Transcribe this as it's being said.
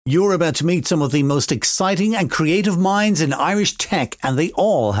You're about to meet some of the most exciting and creative minds in Irish tech, and they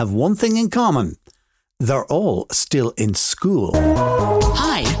all have one thing in common. They're all still in school.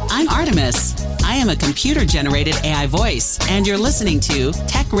 Hi, I'm Artemis. I am a computer-generated AI voice, and you're listening to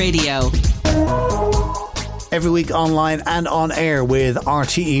Tech Radio. Every week online and on air with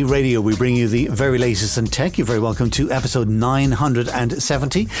RTE Radio, we bring you the very latest in tech. You're very welcome to episode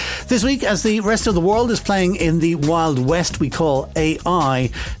 970. This week, as the rest of the world is playing in the Wild West we call AI,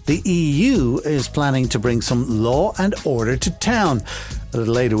 the EU is planning to bring some law and order to town. A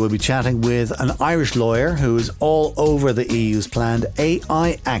little later, we'll be chatting with an Irish lawyer who is all over the EU's planned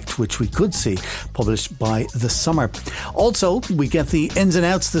AI Act, which we could see published by the summer. Also, we get the ins and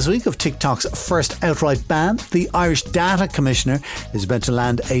outs this week of TikTok's first outright ban. The Irish Data Commissioner is about to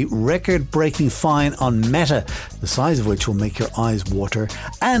land a record-breaking fine on Meta, the size of which will make your eyes water.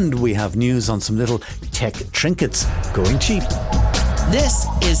 And we have news on some little tech trinkets going cheap. This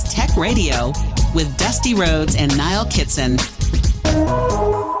is Tech Radio with Dusty Rhodes and Niall Kitson.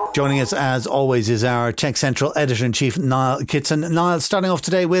 Joining us, as always, is our Tech Central Editor-in-Chief, Niall Kitson. Niall, starting off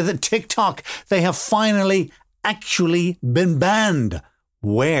today with TikTok. They have finally actually been banned.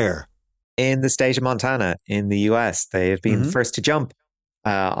 Where? In the state of Montana, in the US. They have been first to jump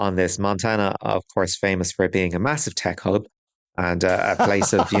on this. Montana, of course, famous for being a massive tech hub and a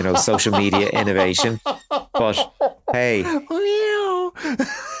place of, social media innovation. But hey,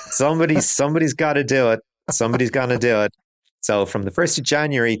 somebody's got to do it. Somebody's going to do it. So from the 1st of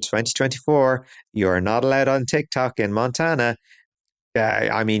January 2024, you are not allowed on TikTok in Montana.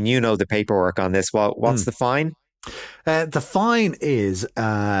 The paperwork on this. What's the fine? The fine is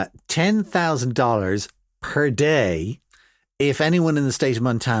 $10,000 per day if anyone in the state of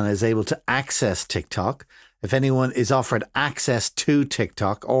Montana is able to access TikTok, if anyone is offered access to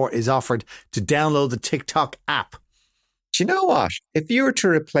TikTok or is offered to download the TikTok app. Do you know what? If you were to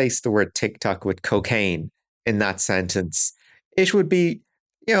replace the word TikTok with cocaine in that sentence, it would be,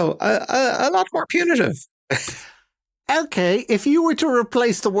 a lot more punitive. Okay, if you were to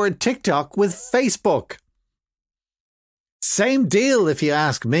replace the word TikTok with Facebook. Same deal, if you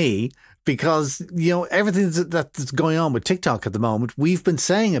ask me, because, everything that's going on with TikTok at the moment, we've been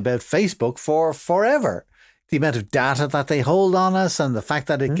saying about Facebook for forever. The amount of data that they hold on us and the fact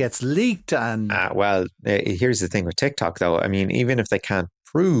that it gets leaked. And here's the thing with TikTok, though. I mean, even if they can't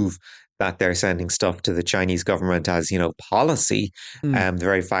prove that they're sending stuff to the Chinese government as, policy, the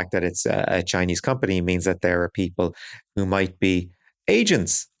very fact that it's a Chinese company means that there are people who might be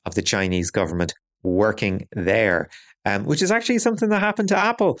agents of the Chinese government working there. Which is actually something that happened to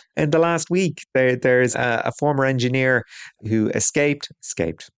Apple in the last week. There's a former engineer who escaped.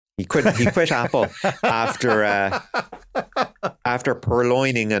 He quit Apple after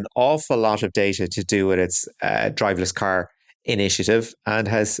purloining an awful lot of data to do with its driverless car initiative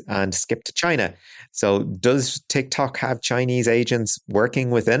and skipped to China. So does TikTok have Chinese agents working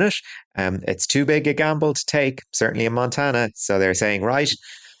within it? It's too big a gamble to take, certainly in Montana. So they're saying, right,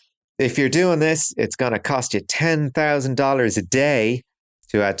 if you're doing this, it's going to cost you $10,000 a day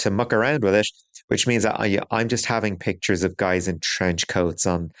to muck around with it, which means that I'm just having pictures of guys in trench coats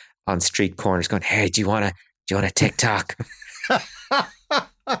on street corners going, "Hey, do you want a TikTok?" It's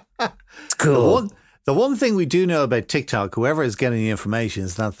cool. The one thing we do know about TikTok, whoever is getting the information,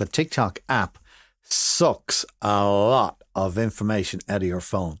 is that the TikTok app sucks a lot of information out of your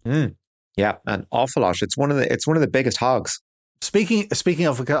phone. Yeah, an awful lot. It's one of the biggest hogs. Speaking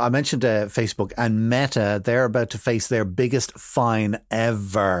of, I mentioned Facebook and Meta. They're about to face their biggest fine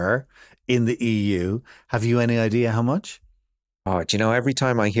ever in the EU. Have you any idea how much? Oh, do you know, every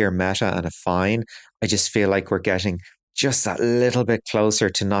time I hear Meta and a fine, I just feel like we're getting just that little bit closer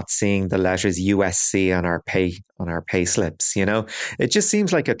to not seeing the letters USC on our pay slips. It just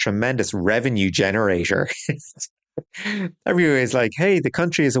seems like a tremendous revenue generator. Everyone is like, "Hey, the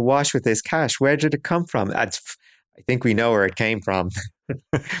country is awash with this cash. Where did it come from?" I think we know where it came from.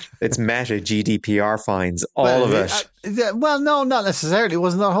 It's Meta GDPR fines, all of it. Well, no, not necessarily.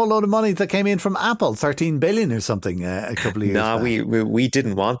 Wasn't there a whole load of money that came in from Apple, 13 billion or something a couple of years back? No, we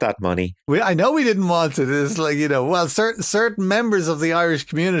didn't want that money. I know we didn't want it. It's like, certain members of the Irish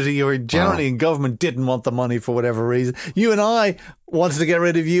community who are generally in government didn't want the money for whatever reason. You and I wanted to get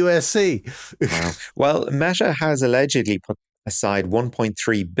rid of USC. Wow. Well, Meta has allegedly put aside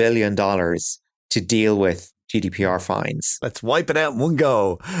 $1.3 billion to deal with GDPR fines. Let's wipe it out in one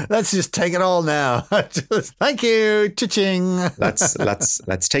go. Let's just take it all now. Thank you. Cha-ching.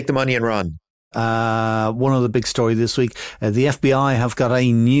 Let's take the money and run. One other big story this week. The FBI have got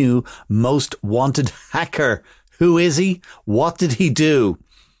a new most wanted hacker. Who is he? What did he do?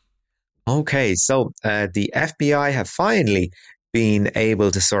 Okay, so the FBI have finally being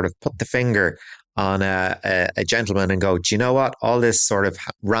able to sort of put the finger on a gentleman and go, do you know what? All this sort of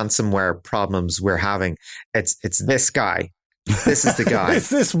ransomware problems we're having, it's this guy. This is the guy. It's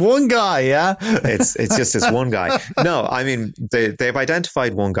this one guy, yeah? It's just this one guy. No, I mean, they've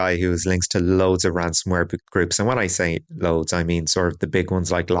identified one guy who has links to loads of ransomware groups. And when I say loads, I mean sort of the big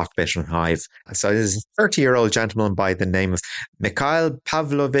ones like Lockbit and Hive. So there's a 30-year-old gentleman by the name of Mikhail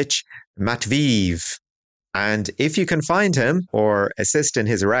Pavlovich Matveev. And if you can find him or assist in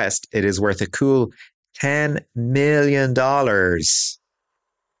his arrest, it is worth a cool $10 million.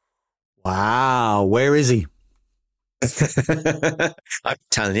 Wow. Where is he? I'm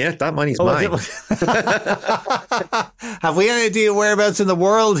telling you, that money's mine. Have we any idea whereabouts in the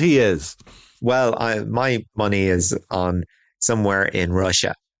world he is? Well, my money is on somewhere in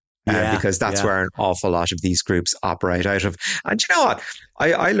Russia. Because that's where an awful lot of these groups operate out of. And you know what?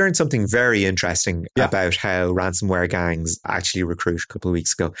 I learned something very interesting about how ransomware gangs actually recruit a couple of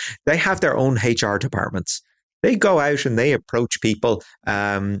weeks ago. They have their own HR departments. They go out and they approach people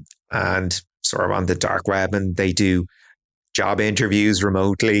and sort of on the dark web, and they do job interviews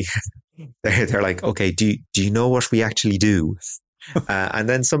remotely. They're like, okay, do you know what we actually do? And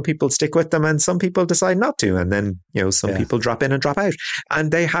then some people stick with them and some people decide not to. And then, some people drop in and drop out.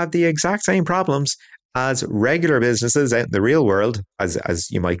 And they have the exact same problems as regular businesses out in the real world, as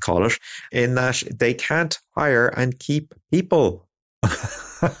you might call it, in that they can't hire and keep people.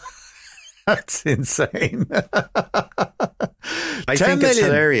 That's insane. I think it's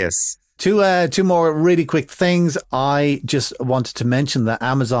hilarious. Two more really quick things. I just wanted to mention that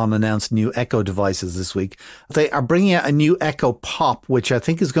Amazon announced new Echo devices this week. They are bringing out a new Echo Pop, which I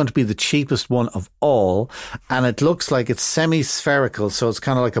think is going to be the cheapest one of all. And it looks like it's semi-spherical. So it's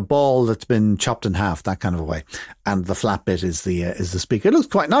kind of like a ball that's been chopped in half, that kind of a way. And the flat bit is the speaker. It looks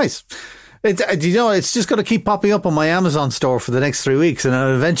quite nice. It's just going to keep popping up on my Amazon store for the next 3 weeks. And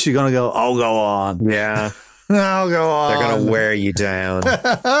I'm eventually going to go, oh, go on. Yeah. No, go on. They're going to wear you down.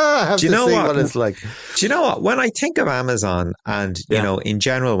 Do you know what it's like? Do you know what? When I think of Amazon and, in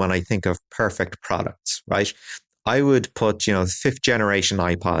general, when I think of perfect products, right, I would put, fifth generation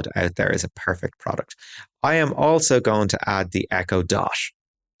iPod out there as a perfect product. I am also going to add the Echo Dot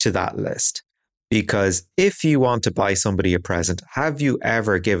to that list, because if you want to buy somebody a present, have you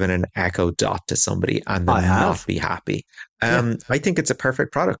ever given an Echo Dot to somebody and them not be happy? I think it's a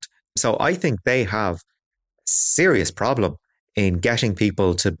perfect product. So I think they have serious problem in getting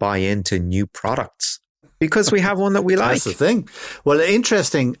people to buy into new products because we have one that we like. That's the thing. Well,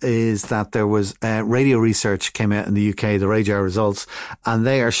 interesting is that there was radio research came out in the UK, the radar results, and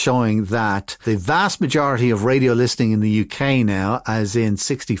they are showing that the vast majority of radio listening in the UK now, as in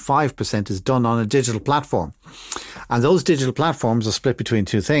 65%, is done on a digital platform. And those digital platforms are split between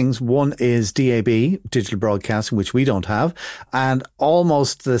two things. One is DAB, digital broadcasting, which we don't have. And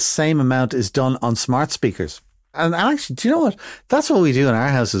almost the same amount is done on smart speakers. And actually, do you know what? That's what we do in our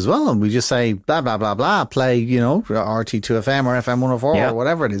house as well. And we just say, blah, blah, blah, blah, play, RT2FM or FM 104 or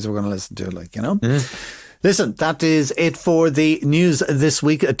whatever it is we're going to listen to, Listen, that is it for the news this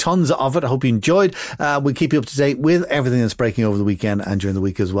week. Tons of it. I hope you enjoyed. We'll keep you up to date with everything that's breaking over the weekend and during the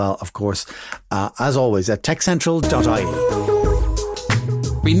week as well, of course, as always, at techcentral.ie.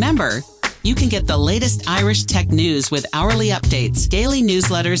 Remember, you can get the latest Irish tech news with hourly updates, daily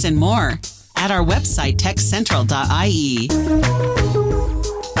newsletters, and more at our website, techcentral.ie.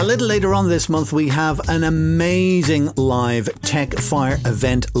 A little later on this month, we have an amazing live Tech Fire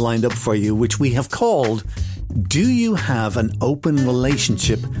event lined up for you, which we have called, Do You Have an Open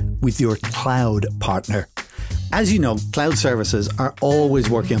Relationship with Your Cloud Partner? As you know, cloud services are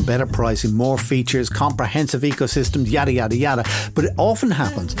always working on better pricing, more features, comprehensive ecosystems, yada, yada, yada. But it often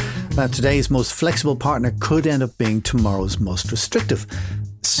happens that today's most flexible partner could end up being tomorrow's most restrictive.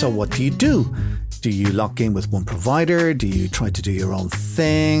 So what do? Do you lock in with one provider? Do you try to do your own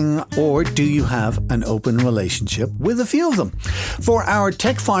thing? Or do you have an open relationship with a few of them? For our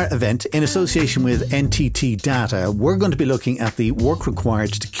TechFire event in association with NTT Data, we're going to be looking at the work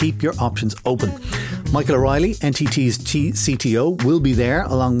required to keep your options open. Michael O'Reilly, NTT's CTO, will be there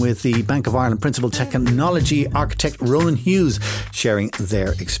along with the Bank of Ireland Principal Technology Architect Ronan Hughes, sharing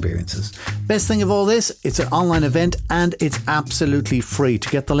their experiences. Best thing of all this, it's an online event and it's absolutely free. To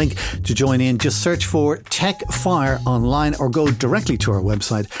get the link to join in, just search for TechFire online or go directly to our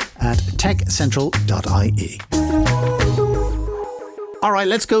website at techcentral.ie. All right,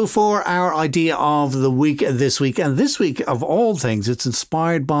 let's go for our idea of the week this week. And this week, of all things, it's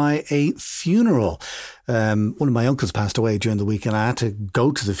inspired by a funeral. One of my uncles passed away during the week and I had to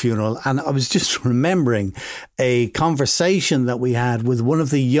go to the funeral. And I was just remembering a conversation that we had with one of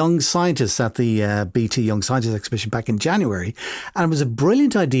the young scientists at the BT Young Scientists exhibition back in January. And it was a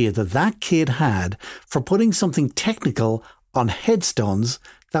brilliant idea that kid had for putting something technical on headstones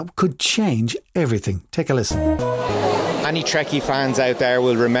that could change everything. Take a listen. Any Trekkie fans out there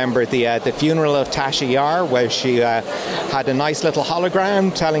will remember the funeral of Tasha Yar, where she had a nice little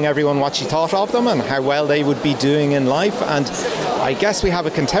hologram telling everyone what she thought of them and how well they would be doing in life. And I guess we have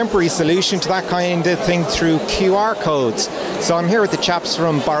a contemporary solution to that kind of thing through QR codes. So I'm here with the chaps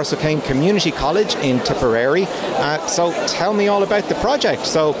from Boris O'Kane Community College in Tipperary. So tell me all about the project.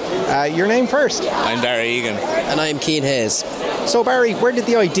 So your name first. I'm Darragh Egan. And I'm Cian Hayes. So Barry, where did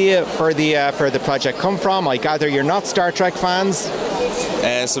the idea for the project come from? I gather you're not Star Trek fans.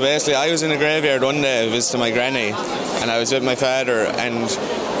 So basically I was in a graveyard one day visiting my granny and I was with my father and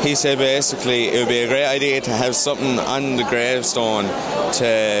he said basically it would be a great idea to have something on the gravestone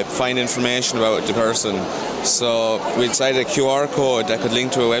to find information about the person. So we decided a QR code that could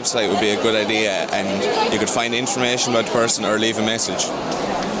link to a website would be a good idea and you could find information about the person or leave a message.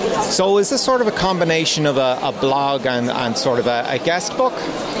 So is this sort of a combination of a blog and sort of a guest book?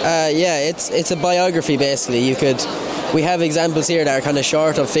 Yeah, it's a biography basically. We have examples here that are kind of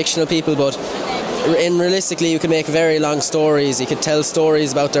short of fictional people, but realistically you can make very long stories. You could tell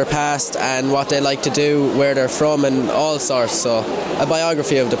stories about their past and what they like to do, where they're from and all sorts. So a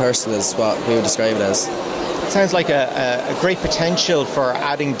biography of the person is what we would describe it as. Sounds like a great potential for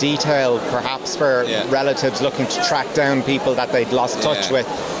adding detail, perhaps for relatives looking to track down people that they'd lost touch with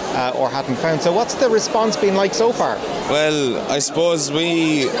or hadn't found. So what's the response been like so far? Well, I suppose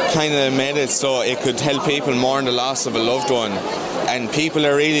we kind of made it so it could help people mourn the loss of a loved one. And people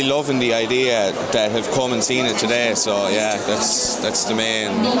are really loving the idea that have come and seen it today. So yeah, that's the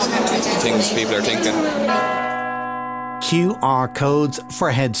main things people are thinking. QR codes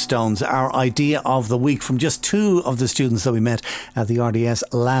for headstones, our idea of the week from just two of the students that we met at the RDS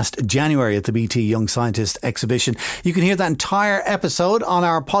last January at the BT Young Scientist exhibition. You can hear that entire episode on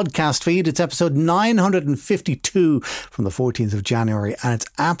our podcast feed. It's episode 952 from the 14th of January and it's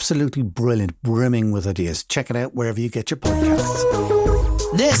absolutely brilliant, brimming with ideas. Check it out wherever you get your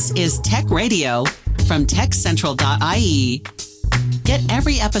podcasts. This is Tech Radio from techcentral.ie. Get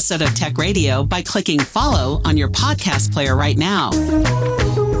every episode of Tech Radio by clicking follow on your podcast player right now.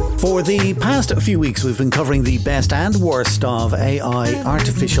 For the past few weeks, we've been covering the best and worst of AI,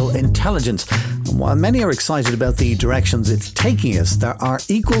 artificial intelligence. And while many are excited about the directions it's taking us, there are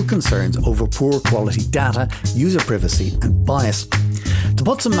equal concerns over poor quality data, user privacy and bias. To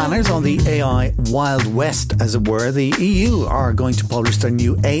put some manners on the AI Wild West, as it were, the EU are going to publish their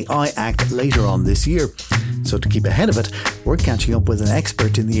new AI Act later on this year. So to keep ahead of it, we're catching up with an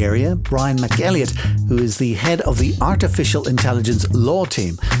expert in the area, Brian McElligott, who is the head of the artificial intelligence law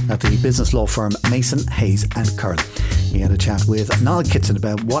team at the business law firm Mason Hayes Curran. He had a chat with Niall Kitson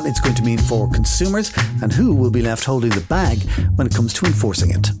about what it's going to mean for consumers and who will be left holding the bag when it comes to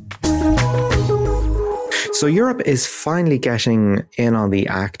enforcing it. So Europe is finally getting in on the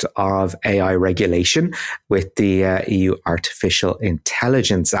act of AI regulation with the EU Artificial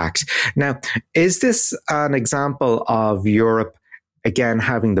Intelligence Act. Now, is this an example of Europe, again,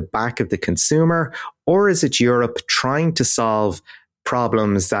 having the back of the consumer, or is it Europe trying to solve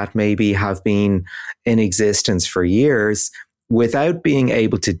problems that maybe have been in existence for years without being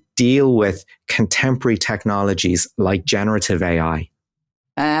able to deal with contemporary technologies like generative AI?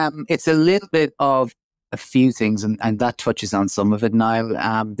 It's a little bit of a few things, and that touches on some of it, Niall.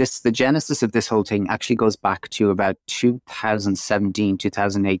 The genesis of this whole thing actually goes back to about 2017,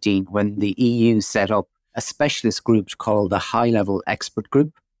 2018, when the EU set up a specialist group called the High Level Expert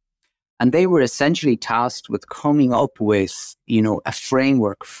Group. And they were essentially tasked with coming up with, a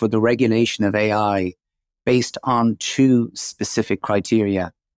framework for the regulation of AI based on two specific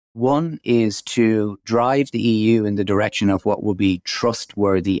criteria. One is to drive the EU in the direction of what will be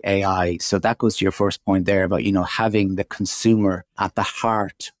trustworthy AI. So that goes to your first point there about, having the consumer at the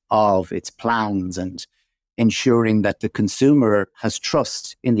heart of its plans and ensuring that the consumer has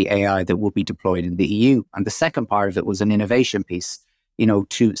trust in the AI that will be deployed in the EU. And the second part of it was an innovation piece,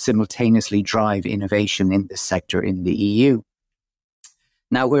 to simultaneously drive innovation in this sector in the EU.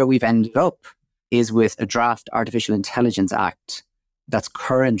 Now, where we've ended up is with a draft Artificial Intelligence Act that's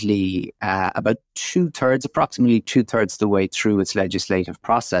currently approximately two-thirds the way through its legislative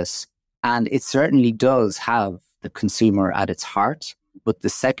process. And it certainly does have the consumer at its heart. But the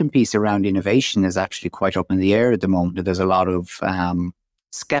second piece around innovation is actually quite up in the air at the moment. There's a lot of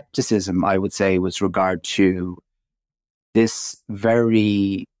skepticism, I would say, with regard to this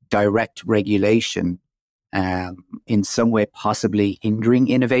very direct regulation in some way possibly hindering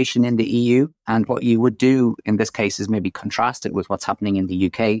innovation in the EU. And what you would do in this case is maybe contrast it with what's happening in the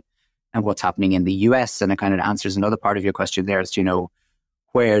UK and what's happening in the US. And it kind of answers another part of your question there as to,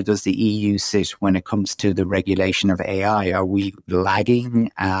 where does the EU sit when it comes to the regulation of AI? Are we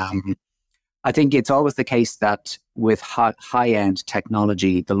lagging? I think it's always the case that with high-end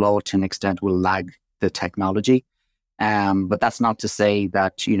technology, the law to an extent will lag the technology. But that's not to say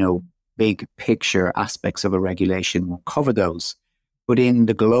that, big picture aspects of a regulation will cover those. But in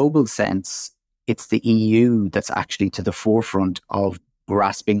the global sense, it's the EU that's actually to the forefront of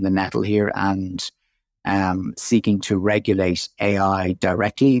grasping the nettle here and seeking to regulate AI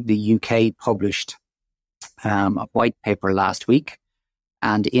directly. The UK published a white paper last week.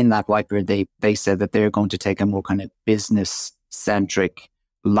 And in that white paper, they said that they're going to take a more kind of business-centric,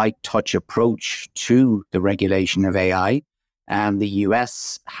 light touch approach to the regulation of AI. The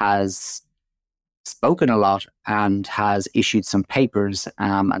US has spoken a lot and has issued some papers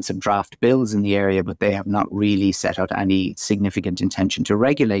and some draft bills in the area, but they have not really set out any significant intention to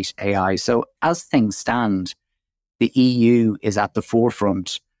regulate AI. So as things stand, the EU is at the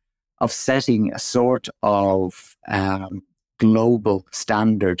forefront of setting a sort of global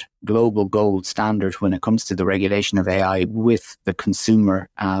gold standard when it comes to the regulation of AI with the consumer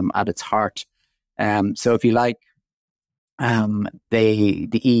at its heart. So if you like,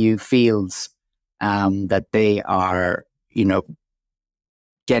 the EU feels that they are,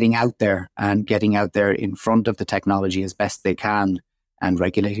 getting out there in front of the technology as best they can and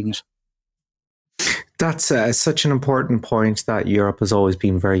regulating it. That's such an important point that Europe has always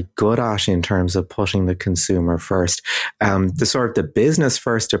been very good at in terms of putting the consumer first. The sort of the business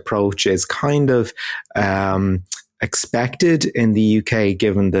first approach is kind of expected in the UK,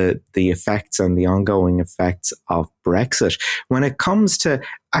 given the effects and the ongoing effects of Brexit. When it comes to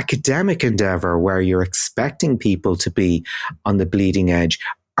academic endeavour, where you're expecting people to be on the bleeding edge,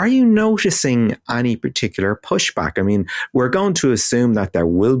 are you noticing any particular pushback? I mean, we're going to assume that there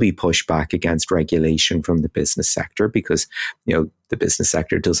will be pushback against regulation from the business sector because, the business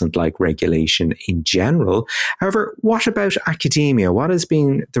sector doesn't like regulation in general. However, what about academia? What has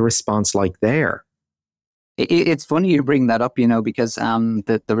been the response like there? It's funny you bring that up, because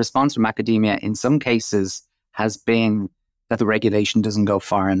the response from academia in some cases has been that the regulation doesn't go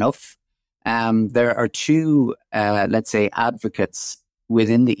far enough. There are two, let's say, advocates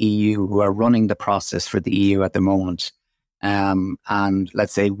within the EU who are running the process for the EU at the moment. And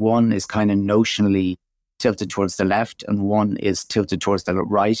let's say one is kind of notionally tilted towards the left and one is tilted towards the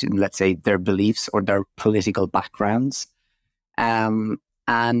right in, let's say, their beliefs or their political backgrounds. And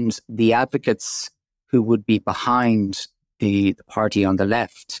the advocates who would be behind the party on the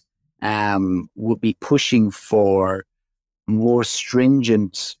left would be pushing for more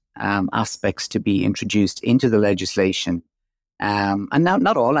stringent aspects to be introduced into the legislation. And now,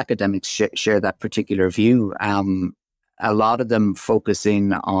 not all academics share that particular view. A lot of them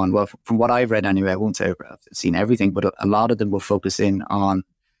focusing on, well, from what I've read anyway, I won't say I've seen everything, but a lot of them will focus in on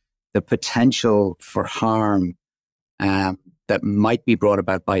the potential for harm that might be brought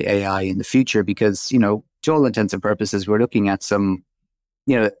about by AI in the future, because, to all intents and purposes, we're looking at some,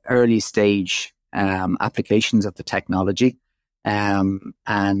 early stage applications of the technology. And,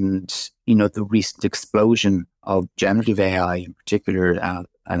 the recent explosion of generative AI, in particular,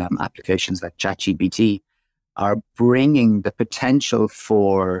 applications like ChatGPT, are bringing the potential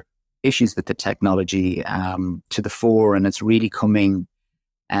for issues with the technology to the fore. And it's really coming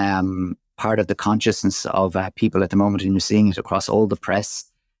part of the consciousness of people at the moment, and you're seeing it across all the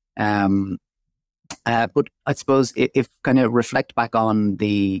press. But I suppose if kind of reflect back on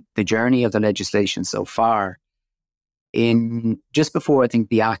the journey of the legislation so far, in just before I think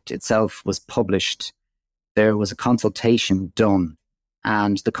the Act itself was published, there was a consultation done,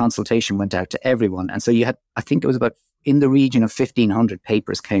 and the consultation went out to everyone. And so you had, I think it was about in the region of 1,500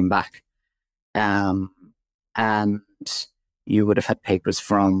 papers came back. And you would have had papers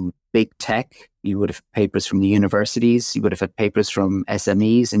from big tech, you would have papers from the universities, you would have had papers from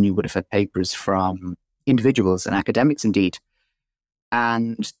SMEs, and you would have had papers from individuals and academics indeed.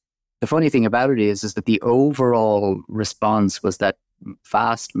 And the funny thing about it is that the overall response was that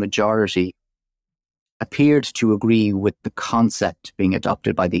vast majority appeared to agree with the concept being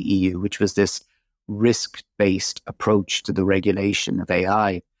adopted by the EU, which was this risk-based approach to the regulation of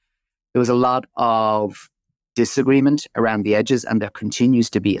AI. There was a lot of disagreement around the edges, and there continues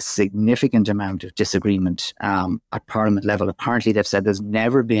to be a significant amount of disagreement at Parliament level. Apparently, they've said there's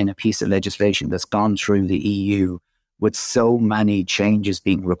never been a piece of legislation that's gone through the EU with so many changes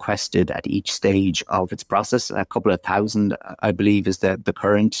being requested at each stage of its process. A couple of thousand, I believe, is the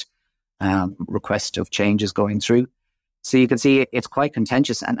current request of changes going through. So you can see it's quite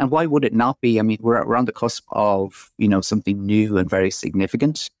contentious. And why would it not be? I mean, we're on the cusp of, something new and very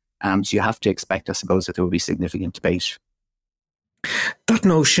significant. So you have to expect, I suppose, that there will be significant debate. That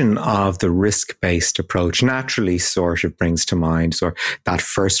notion of the risk-based approach naturally sort of brings to mind that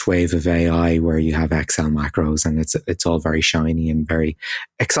first wave of AI where you have Excel macros and it's all very shiny and very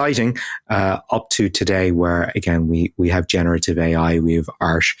exciting, up to today where, again, we have generative AI, we have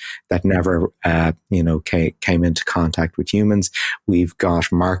art that never, came into contact with humans. We've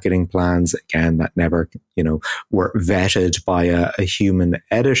got marketing plans, again, that never, were vetted by a human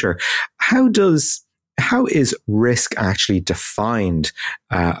editor. How is risk actually defined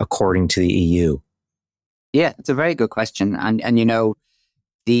according to the EU? Yeah, it's a very good question. And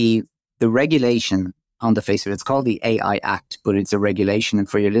the regulation on the face of it, it's called the AI Act, but it's a regulation. And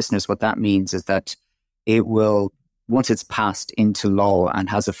for your listeners, what that means is that it will, once it's passed into law and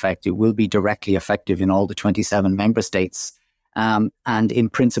has effect, it will be directly effective in all the 27 member states. And in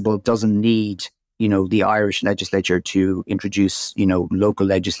principle, doesn't need the Irish legislature to introduce, local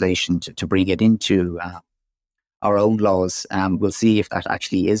legislation to bring it into our own laws. We'll see if that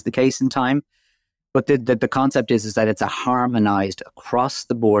actually is the case in time. But the concept is that it's a harmonized across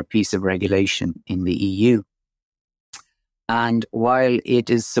the board piece of regulation in the EU. And while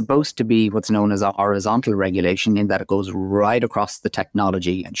it is supposed to be what's known as a horizontal regulation, in that it goes right across the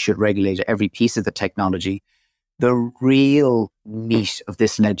technology and should regulate every piece of the technology, the real meat of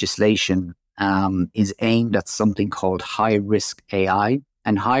this legislation is aimed at something called high-risk AI.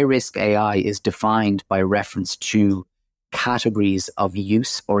 And high-risk AI is defined by reference to categories of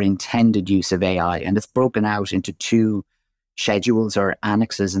use or intended use of AI. And it's broken out into two schedules or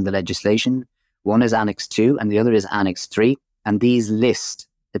annexes in the legislation. One is Annex 2 and the other is Annex 3. And these list,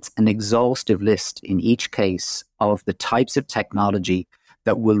 it's an exhaustive list in each case of the types of technology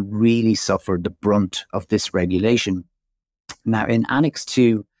that will really suffer the brunt of this regulation. Now, in Annex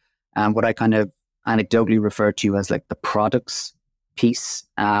 2, what I kind of anecdotally refer to as like the products piece,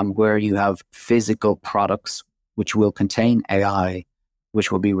 where you have physical products which will contain AI,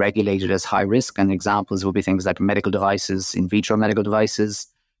 which will be regulated as high risk. And examples will be things like medical devices, in vitro medical devices,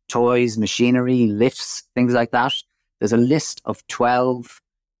 toys, machinery, lifts, things like that. There's a list of 12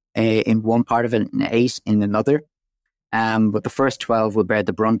 in one part of it and 8 in another. But the first 12 will bear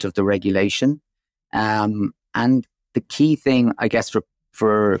the brunt of the regulation. And the key thing, I guess,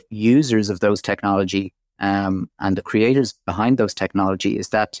 for users of those technology and the creators behind those technology is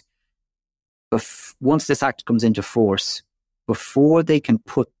that once this act comes into force, before they can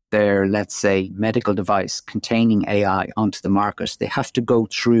put their, let's say, medical device containing AI onto the market, they have to go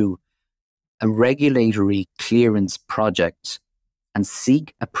through a regulatory clearance project and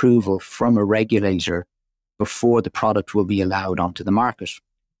seek approval from a regulator before the product will be allowed onto the market.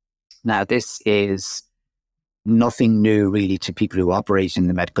 Now, this is nothing new really to people who operate in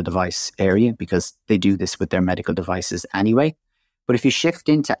the medical device area because they do this with their medical devices anyway. But if you shift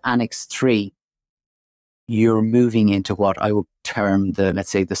into Annex 3, you're moving into what I would term let's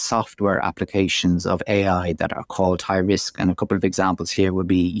say the software applications of AI that are called high risk. And a couple of examples here would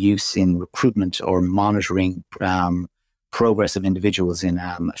be use in recruitment or monitoring progress of individuals in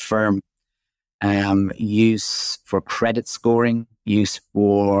a firm, use for credit scoring, use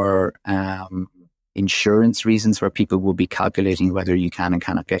for insurance reasons where people will be calculating whether you can and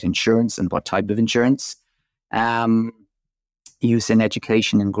cannot get insurance and what type of insurance, use in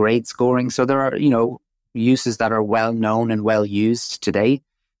education and grade scoring. So there are, uses that are well known and well used today.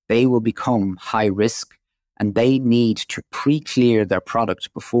 They will become high risk and they need to pre-clear their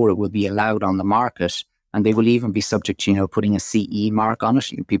product before it will be allowed on the market. And they will even be subject to, putting a CE mark on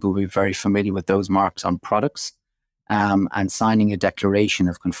it. People will be very familiar with those marks on products, and signing a declaration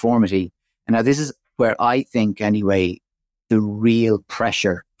of conformity. And now this is where I think, anyway, the real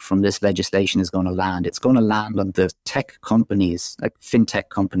pressure from this legislation is going to land. It's going to land on the tech companies, like fintech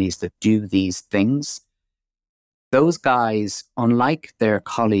companies that do these things. Those guys, unlike their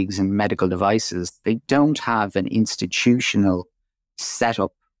colleagues in medical devices, they don't have an institutional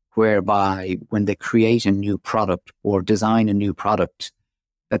setup whereby when they create a new product or design a new product,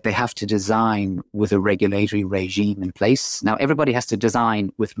 that they have to design with a regulatory regime in place. Now, everybody has to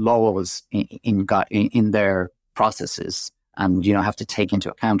design with laws in their processes and, have to take into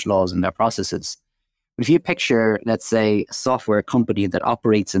account laws in their processes. But if you picture, let's say, a software company that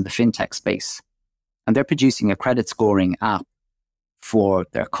operates in the fintech space, and they're producing a credit scoring app for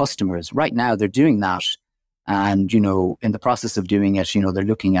their customers. Right now, they're doing that. And, in the process of doing it, they're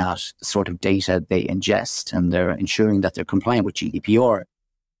looking at the sort of data they ingest, and they're ensuring that they're compliant with GDPR.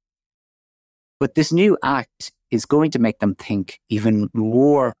 But this new act is going to make them think even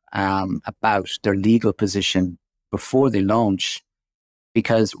more about their legal position before they launch,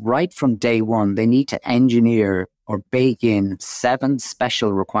 because right from day one, they need to engineer or bake in 7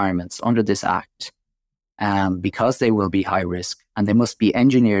 special requirements under this act, because they will be high risk, and they must be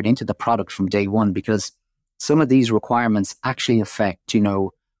engineered into the product from day one, because some of these requirements actually affect,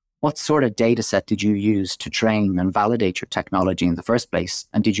 what sort of data set did you use to train and validate your technology in the first place?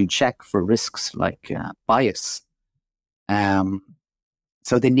 And did you check for risks like bias?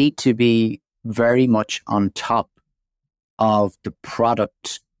 So they need to be very much on top of the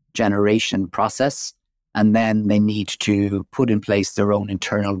product generation process. And then they need to put in place their own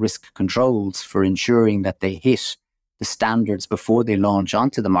internal risk controls for ensuring that they hit the standards before they launch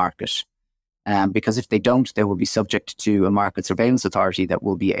onto the market. Because if they don't, they will be subject to a market surveillance authority that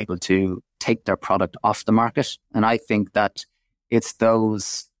will be able to take their product off the market. And I think that it's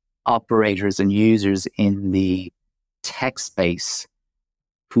those operators and users in the tech space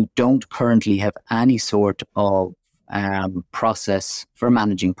who don't currently have any sort of process for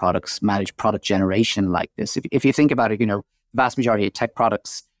managing products, manage product generation like this. If you think about it, vast majority of tech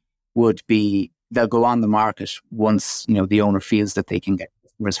products they'll go on the market once, the owner feels that they can get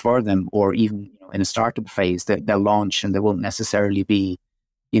customers for them, or even in a startup phase, they'll launch and they won't necessarily be,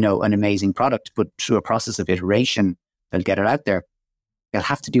 an amazing product, but through a process of iteration, they'll get it out there. They'll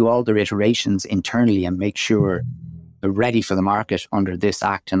have to do all their iterations internally and make sure they're ready for the market under this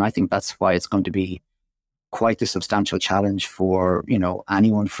act. And I think that's why it's going to be quite a substantial challenge for,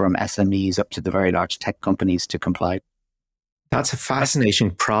 anyone from SMEs up to the very large tech companies to comply. That's a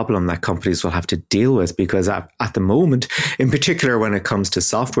fascinating problem that companies will have to deal with, because at the moment, in particular when it comes to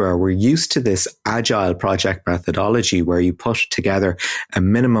software, we're used to this agile project methodology where you put together a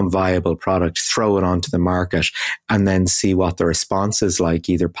minimum viable product, throw it onto the market, and then see what the response is like,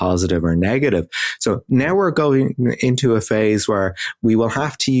 either positive or negative. So now we're going into a phase where we will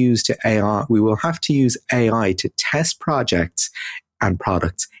have to use AI to test projects and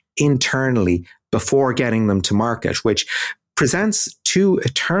products internally before getting them to market, which presents 2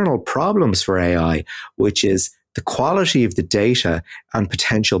 eternal problems for AI, which is the quality of the data and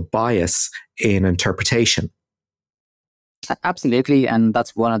potential bias in interpretation. Absolutely. And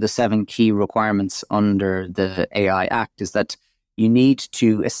that's one of the 7 key requirements under the AI Act, is that you need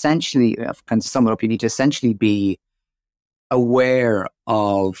to essentially, kind of sum it up, you need to essentially be aware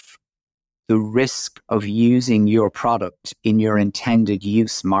of the risk of using your product in your intended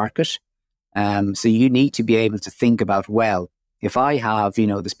use market. So you need to be able to think about, well, if I have,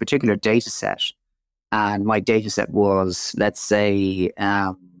 this particular data set, and my data set was, let's say,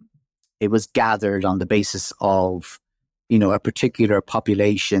 it was gathered on the basis of, a particular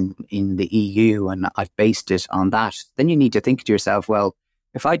population in the EU, and I've based it on that, then you need to think to yourself, well,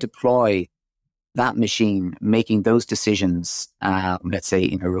 if I deploy that machine making those decisions, let's say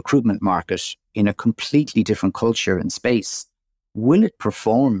in a recruitment market, in a completely different culture and space, will it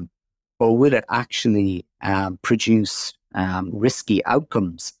perform? Or will it actually produce risky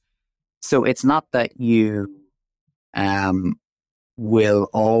outcomes? So it's not that you will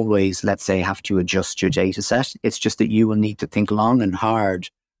always, let's say, have to adjust your data set. It's just that you will need to think long and hard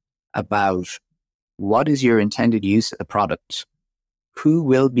about what is your intended use of the product, who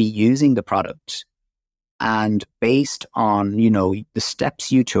will be using the product, and based on, the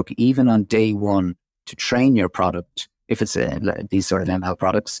steps you took even on day one to train your product, if it's these sort of ML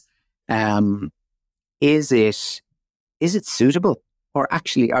products, is it suitable, or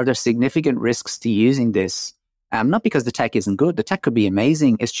actually are there significant risks to using this? Not because the tech isn't good. The tech could be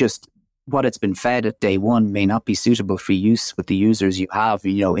amazing. It's just what it's been fed at day one may not be suitable for use with the users you have,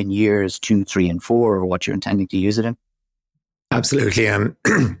 in years 2, 3, and 4, or what you're intending to use it in. Absolutely.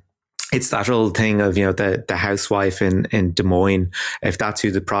 It's that old thing of, the housewife in Des Moines. If that's who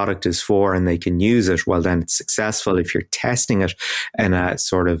the product is for and they can use it, well, then it's successful. If you're testing it in a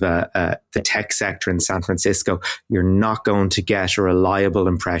sort of the tech sector in San Francisco, you're not going to get a reliable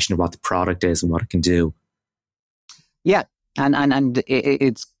impression of what the product is and what it can do. Yeah. And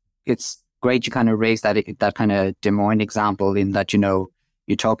it's great you kind of raise that kind of Des Moines example, in that,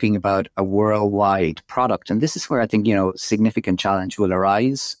 you're talking about a worldwide product. And this is where I think, significant challenge will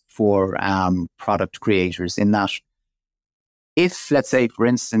arise for product creators, in that if, let's say, for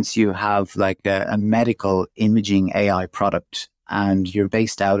instance, you have like a medical imaging AI product and you're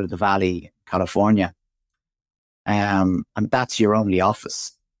based out of the Valley, California, and that's your only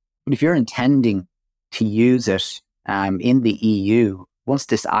office. But if you're intending to use it in the EU, once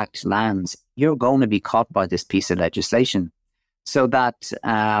this act lands, you're going to be caught by this piece of legislation. So that,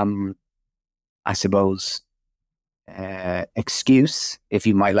 I suppose, excuse, if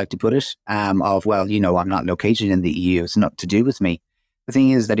you might like to put it, of, well, I'm not located in the EU, it's not to do with me. The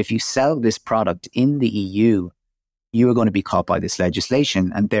thing is that if you sell this product in the EU, you are going to be caught by this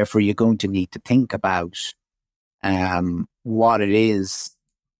legislation, and therefore you're going to need to think about what it is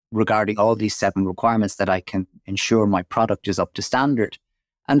regarding all these 7 requirements that I can ensure my product is up to standard.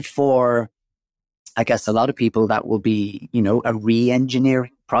 And for, I guess, a lot of people, that will be, a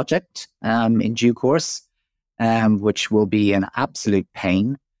re-engineering project in due course, which will be an absolute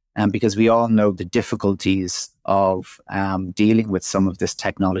pain, because we all know the difficulties of dealing with some of this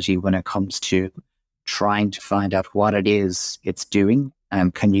technology when it comes to trying to find out what it is it's doing.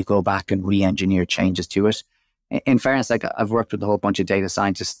 Can you go back and re-engineer changes to it? In fairness, like, I've worked with a whole bunch of data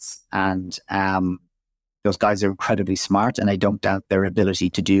scientists, and those guys are incredibly smart, and I don't doubt their ability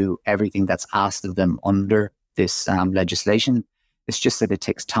to do everything that's asked of them under this legislation. It's just that it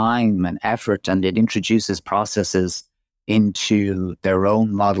takes time and effort, and it introduces processes into their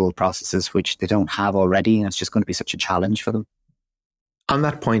own model processes, which they don't have already, and it's just going to be such a challenge for them. On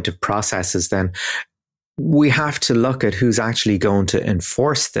that point of processes, then, we have to look at who's actually going to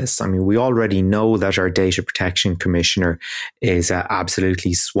enforce this. I mean, we already know that our data protection commissioner is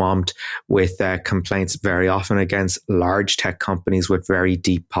absolutely swamped with complaints very often against large tech companies with very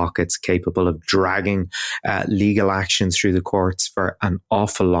deep pockets, capable of dragging legal actions through the courts for an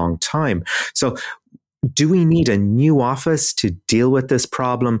awful long time. So do we need a new office to deal with this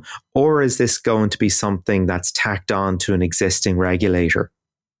problem, or is this going to be something that's tacked on to an existing regulator?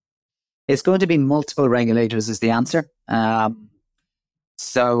 It's going to be multiple regulators is the answer.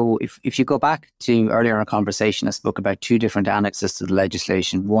 So if you go back to earlier in our conversation, I spoke about 2 different annexes to the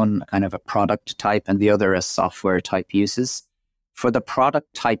legislation, one kind of a product type and the other a software type uses. For the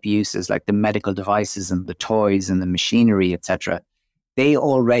product type uses, like the medical devices and the toys and the machinery, etc., they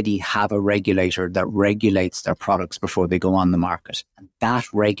already have a regulator that regulates their products before they go on the market. And that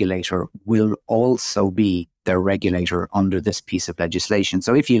regulator will also be their regulator under this piece of legislation.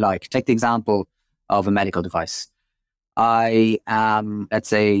 So if you like, take the example of a medical device. I am, let's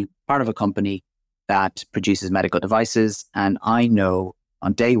say, part of a company that produces medical devices, and I know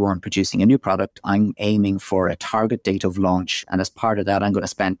on day one producing a new product, I'm aiming for a target date of launch. And as part of that, I'm going to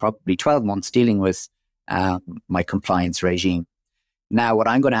spend probably 12 months dealing with my compliance regime. Now, what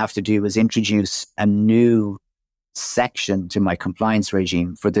I'm going to have to do is introduce a new section to my compliance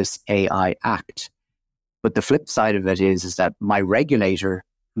regime for this AI Act. But the flip side of it is that my regulator,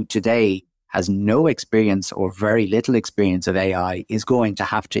 who today has no experience or very little experience of AI, is going to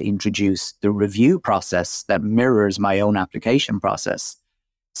have to introduce the review process that mirrors my own application process.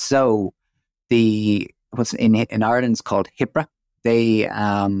 So what's in Ireland is called HIPAA. They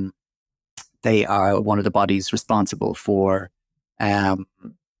are one of the bodies responsible for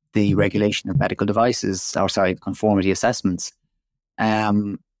the regulation of medical devices, conformity assessments.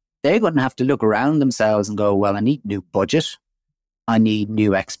 They're going to have to look around themselves and go, well, I need new budget. I need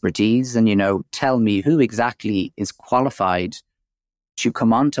new expertise. And, tell me who exactly is qualified to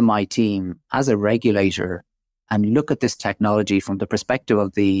come onto my team as a regulator and look at this technology from the perspective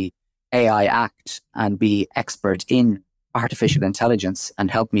of the AI Act and be expert in artificial intelligence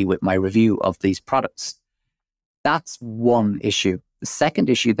and help me with my review of these products. That's one issue. The second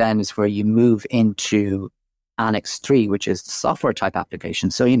issue then is where you move into Annex 3, which is the software type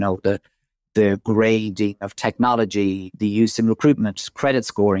application. So, the grading of technology, the use in recruitment, credit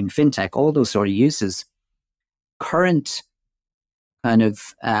scoring, fintech, all those sort of uses. Current kind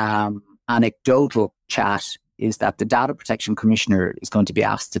of anecdotal chat is that the Data Protection Commissioner is going to be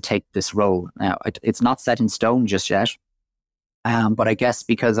asked to take this role. Now, it's not set in stone just yet, but I guess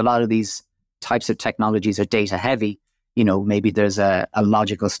because a lot of these types of technologies are data heavy, maybe there's a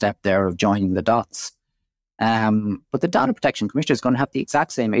logical step there of joining the dots. But the Data Protection Commissioner is going to have the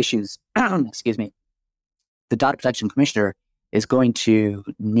exact same issues. Excuse me. The Data Protection Commissioner is going to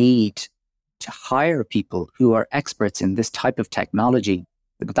need to hire people who are experts in this type of technology.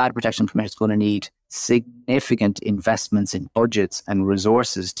 The Data Protection Commissioner is going to need significant investments in budgets and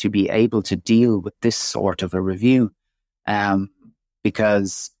resources to be able to deal with this sort of a review.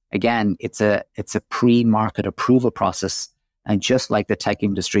 Because again, it's a pre-market approval process. And just like the tech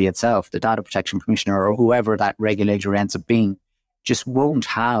industry itself, the Data Protection Commissioner or whoever that regulator ends up being just won't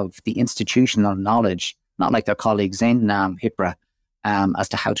have the institutional knowledge, not like their colleagues in HIPAA, as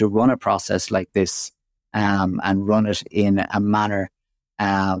to how to run a process like this and run it in a manner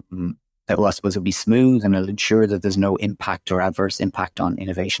that I suppose it'll be smooth and it'll ensure that there's no impact or adverse impact on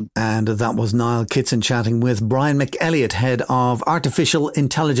innovation. And that was Niall Kitson chatting with Brian McElligott, head of Artificial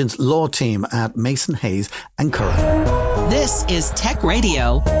Intelligence Law Team at Mason Hayes Curran. This is Tech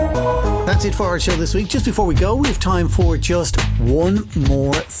Radio. That's it for our show this week. Just before we go, we have time for just one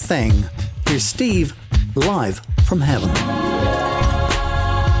more thing. Here's Steve, live from heaven.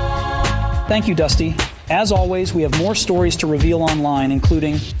 Thank you, Dusty. As always, we have more stories to reveal online,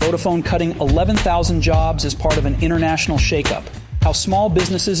 including Vodafone cutting 11,000 jobs as part of an international shakeup, how small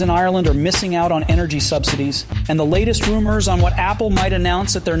businesses in Ireland are missing out on energy subsidies, and the latest rumors on what Apple might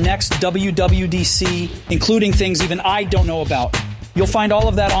announce at their next WWDC, including things even I don't know about. You'll find all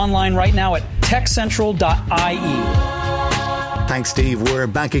of that online right now at techcentral.ie. Thanks, Steve. We're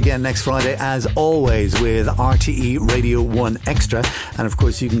back again next Friday, as always, with RTE Radio 1 Extra. And of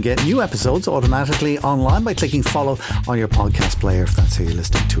course, you can get new episodes automatically online by clicking follow on your podcast player, if that's how you're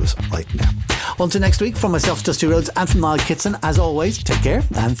listening to us right now. Until next week, from myself, Dusty Rhodes, and from Niall Kitson, as always, take care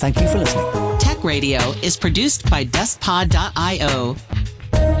and thank you for listening. Tech Radio is produced by deskpod.io.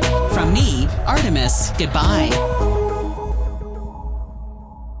 From me, Artemis, goodbye.